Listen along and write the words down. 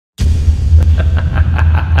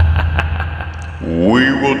We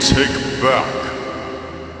will take back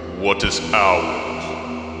what is ours.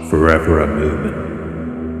 Forever a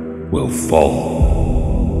movement will fall.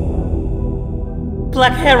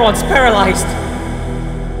 Black Heron's paralyzed.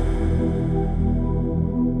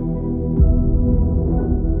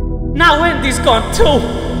 Now Andy's gone too.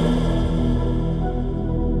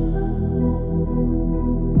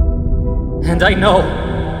 And I know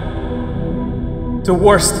the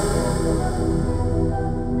worst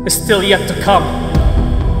is still yet to come.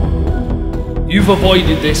 You've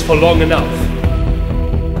avoided this for long enough.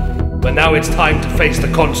 But now it's time to face the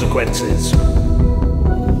consequences.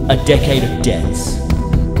 A decade of deaths.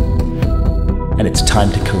 And it's time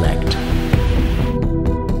to collect.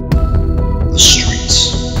 The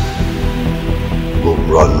streets will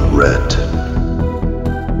run red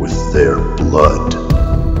with their blood.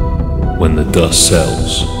 When the dust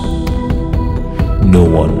settles, no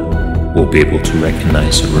one will be able to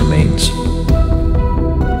recognize the remains.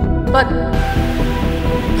 But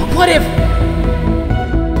what if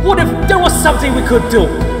there was something we could do?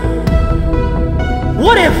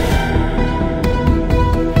 What if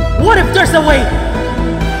there's a way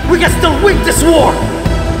we can still win this war?